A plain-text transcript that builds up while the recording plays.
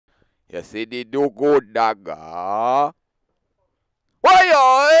You see the Dogo Dagger?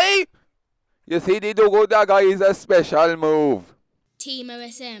 Why, you see the Dogo Dagger is a special move. Team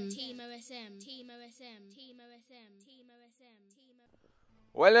OSM. Team OSM. Team OSM. Team OSM. Team OSM.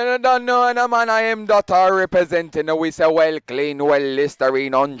 Well, you don't know, and man, I am daughter representing. We say well clean, well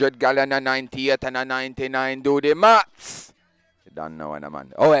Listerine, 100 gallon, a 98 and a 99. Do the maths. You don't know, and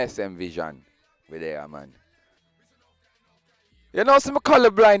man. OSM Vision. We there, man. You know, some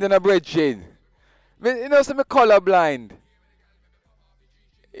colorblind in a bridging. You know, some colorblind.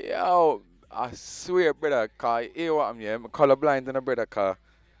 Yo, I swear, brother, car. Hear what I'm here? I'm colorblind in a brother car.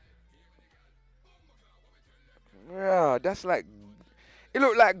 Yeah, that's like. It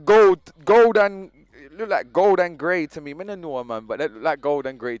look like gold and it look like gold and grey to me. I don't know, man, but that look like gold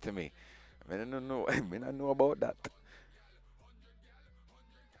and grey to me. I don't know. I don't know about that.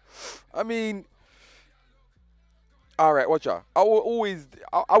 I mean, all right, watch out.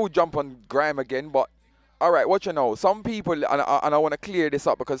 I would jump on Graham again, but all right, what you know, some people, and I want to clear this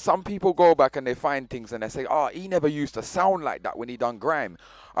up because some people go back and they find things and they say, oh, he never used to sound like that when he done grime.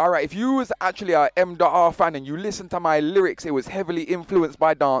 All right, if you was actually a M.R. fan and you listen to my lyrics, it was heavily influenced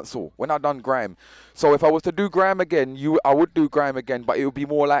by dancehall when I done grime. So if I was to do grime again, I would do grime again, but it would be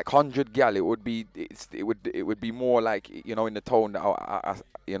more like 100 gal. It would be more like, you know, in the tone that I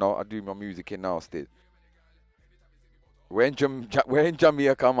do my music in now still. Where in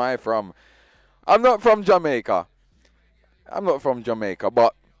Jamaica am I from? I'm not from Jamaica.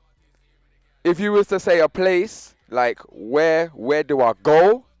 But if you was to say a place, like where do I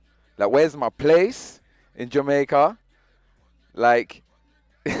go? Like where's my place in Jamaica? Like,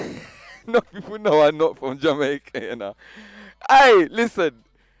 no people know I'm not from Jamaica, you know. Hey, listen,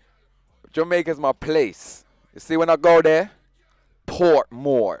 Jamaica's my place. You see when I go there,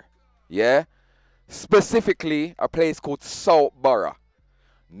 Portmore, yeah? Specifically, a place called Southborough,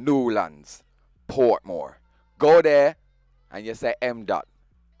 Newlands, Portmore. Go there and you say M dot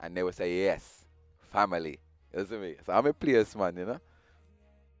and they will say yes, family. You see me? So I'm a place, man, you know.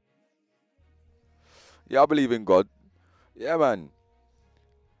 Yeah, I believe in God. Yeah, man.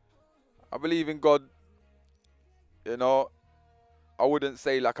 I believe in God. You know, I wouldn't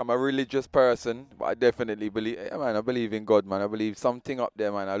say like I'm a religious person, but I definitely believe. Yeah, man, I believe in God, man. I believe something up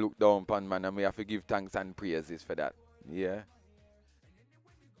there, man. I look down upon, man, and we have to give thanks and praises for that. Yeah.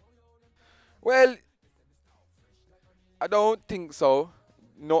 Well, I don't think so.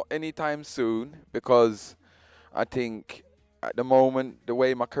 Not anytime soon, because I think at the moment, the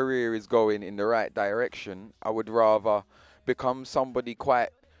way my career is going in the right direction, I would rather become somebody quite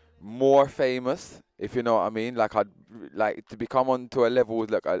more famous, if you know what I mean. Like I'd like to become onto a level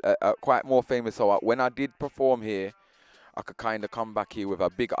with like a quite more famous. So when I did perform here, I could kind of come back here with a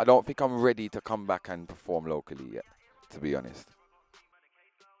big. I don't think I'm ready to come back and perform locally yet, to be honest.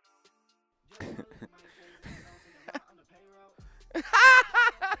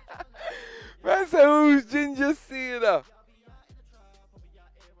 Man said, who's Ginger Cedar?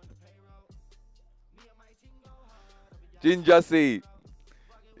 Ginger Seed.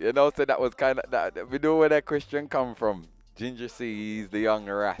 You know, so that was kind of that. We know where that question come from. Ginger Seed, he's the young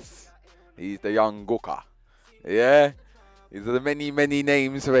Ras. He's the young Gooker. Yeah? These are the many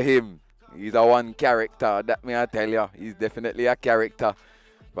names for him. He's a one character, that may I tell you. He's definitely a character.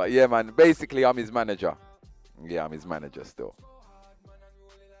 But yeah, man, basically I'm his manager. Yeah, I'm his manager still.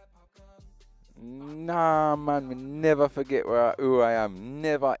 Nah, man, me never forget who I am.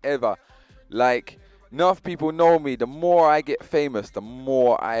 Never, ever. Like, enough people know me. The more I get famous, the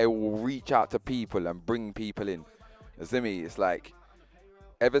more I will reach out to people and bring people in. You see me? It's like,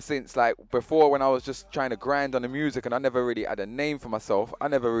 ever since, like, before when I was just trying to grind on the music and I never really had a name for myself, I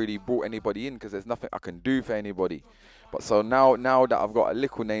never really brought anybody in because there's nothing I can do for anybody. But so now that I've got a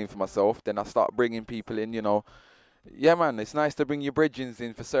little name for myself, then I start bringing people in, you know. Yeah, man, it's nice to bring your bridgings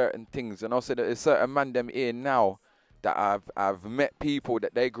in for certain things. And also that there's certain man them here now that I've met people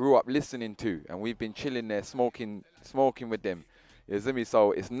that they grew up listening to. And we've been chilling there, smoking with them. You see me?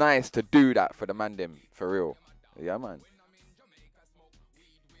 So it's nice to do that for the man them, for real. Yeah, man.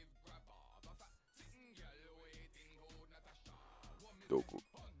 Dogo.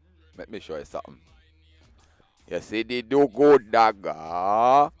 Let me show you something. You see the Dogo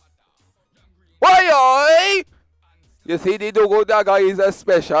Dagger? Why, you see the Dogo Dagger is a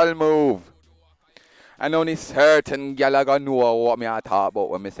special move. And only certain gal are gonna know what me I talk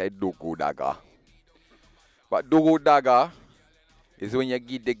about when me say Dogo Dagger. But Dogo Dagger is when you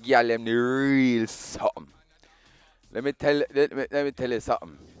give the gal them the real something. Let me tell you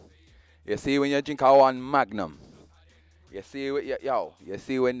something. You see when you drink a one Magnum, you see you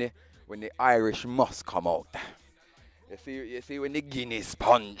see when the Irish must come out. You see when the Guinness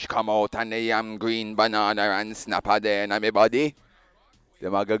punch come out and the yam green banana and snapper there and everybody,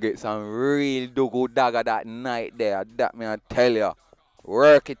 them a go get some real dogo dagger that night there. That me I tell ya.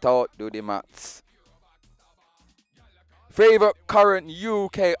 Work it out, do the maths. Favorite current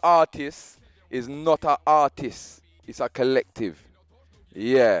UK artist is not an artist. It's a collective.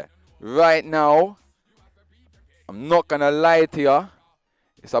 Yeah. Right now, I'm not gonna lie to ya.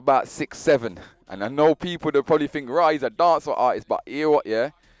 It's about 6-7. And I know people that probably think, right, he's a dancer artist, but hear what,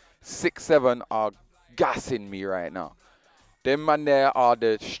 yeah? 6-7 are gassing me right now. Them man there are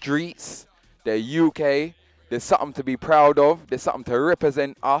the streets, they're UK, there's something to be proud of, there's something to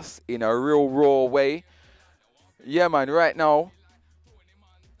represent us in a real raw way. Yeah, man, right now,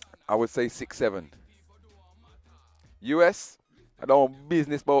 I would say 6-7. US, I don't know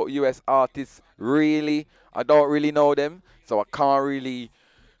business about US artists, really. I don't really know them, so I can't really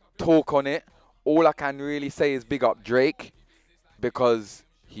talk on it. All I can really say is big up Drake because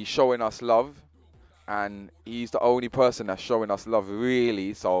he's showing us love and he's the only person that's showing us love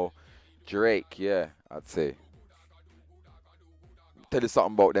really. So Drake, yeah, I'd say. Tell you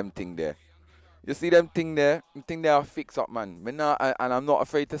something about them thing there. You see them thing there are fix up, man. And I'm not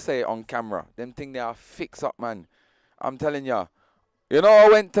afraid to say it on camera. Them thing there are fix up, man. I'm telling ya. You know, I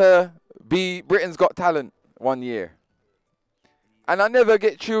went to be Britain's Got Talent one year. And I never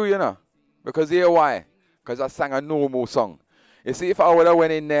get through, you know. Because here why? Because I sang a normal song. You see, if I would have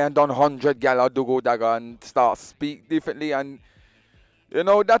went in there and done 100 gal, I'd go dagger and start speak differently. And, you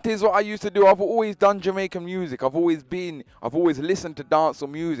know, that is what I used to do. I've always done Jamaican music. I've always listened to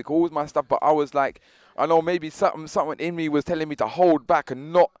dancehall music, always my stuff. But I was like, I know maybe something in me was telling me to hold back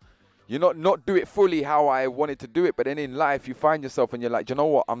and not do it fully how I wanted to do it. But then in life, you find yourself and you're like, you know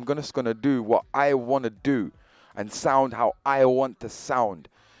what? I'm just going to do what I want to do and sound how I want to sound.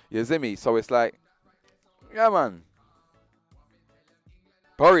 You see me? So it's like, yeah, man.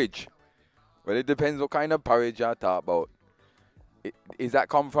 Porridge. Well, it depends what kind of porridge I talk about. Is that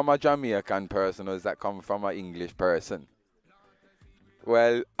come from a Jamaican person or is that come from an English person?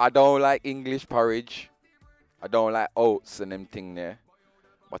 Well, I don't like English porridge. I don't like oats and them thing there.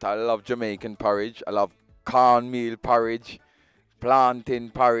 But I love Jamaican porridge. I love cornmeal porridge,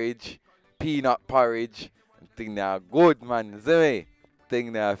 plantain porridge, peanut porridge. Thing there good, man. See me?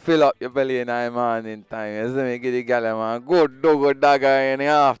 Thing there, fill up your belly in the morning time. You see me? Get the gal, man. Good dog dagger in the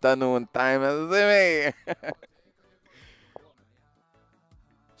afternoon time. You see me?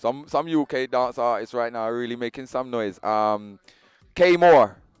 Some UK dance artists right now are really making some noise. K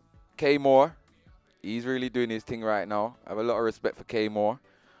Moore. He's really doing his thing right now. I have a lot of respect for K Moore.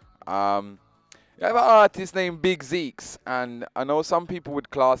 You have an artist named Big Zeeks, and I know some people would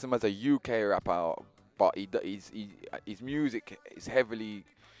class him as a UK rapper, but his music is heavily,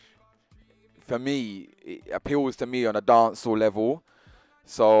 for me, it appeals to me on a dancehall level.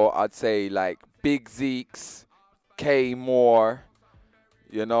 So I'd say like Big Zeeks, K Moore,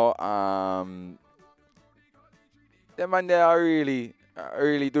 you know, them man they are really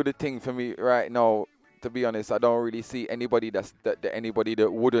do the thing for me right now. To be honest, I don't really see anybody that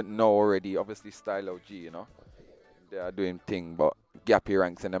wouldn't know already. Obviously, Stylo G, you know, they are doing thing, but Gappy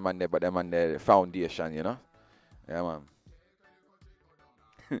ranks and them man there, but them man there foundation, you know. Yeah, man.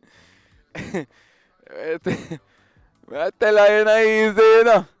 I tell her, you're not easy, you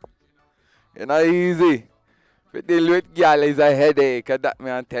know. You're not easy. To deal with gal is a headache, that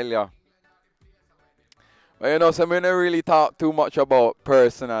me I tell you. But you know, so me don't really talk too much about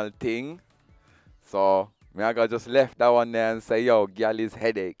personal thing. So me I got just left that one there and say, yo, gal is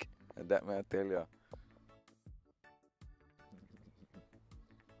headache. And that me I tell you.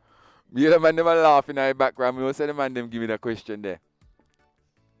 You the man them a laughing in the background. Me say the man them give me the question there.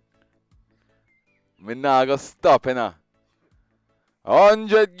 Me nah go stop, you know.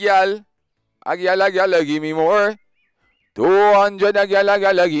 100 gal. A gal give me more. 200 a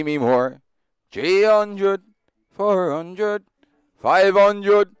gal give me more. 300, 400,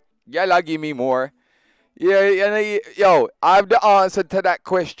 500 gal give me more. Yeah, you know, yo, I have the answer to that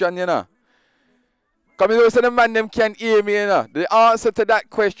question, you know. Come here, so the man them can't hear me, you know. The answer to that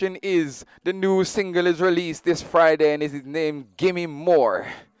question is the new single is released this Friday and is his name Gimme More.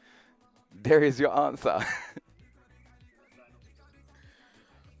 There is your answer.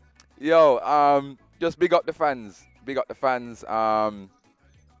 Yo, just big up the fans. Big up the fans.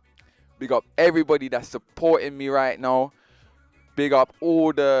 Big up everybody that's supporting me right now. Big up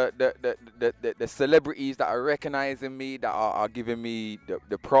all the celebrities that are recognizing me, that are giving me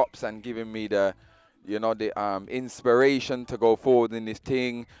the props and giving me the, you know, the inspiration to go forward in this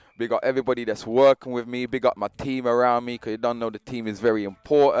thing. Big up everybody that's working with me. Big up my team around me, because you don't know the team is very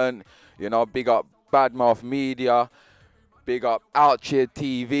important. You know, big up Badmouth Media. Big up Outcheer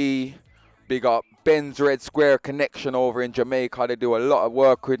TV. Big up Ben's Red Square Connection over in Jamaica. They do a lot of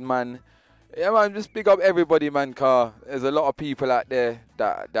work with, man. Yeah, man, just big up everybody, man, car. There's a lot of people out there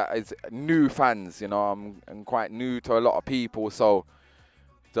that is new fans, you know. I'm quite new to a lot of people, so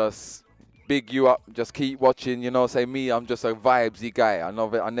just big you up. Just keep watching, you know. Say me, I'm just a vibesy guy.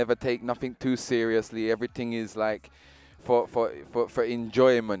 I never take nothing too seriously. Everything is like for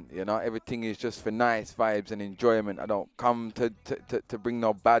enjoyment, you know. Everything is just for nice vibes and enjoyment. I don't come to bring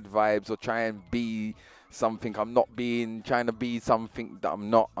no bad vibes or try and be something I'm not being, trying to be something that I'm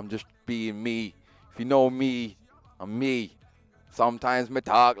not. I'm just being me. If you know me, I'm me. Sometimes me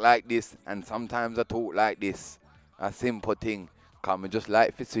talk like this and sometimes I talk like this. A simple thing. Come and just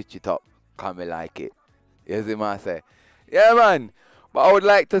like to switch it up. Come and like it. You see what I say? Yeah, man. But I would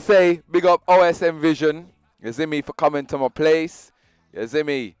like to say big up OSM Vision. You see me, for coming to my place. You see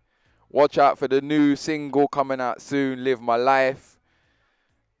me. Watch out for the new single coming out soon, Live My Life.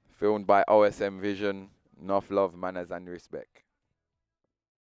 Filmed by OSM Vision. Enough love, manners and respect.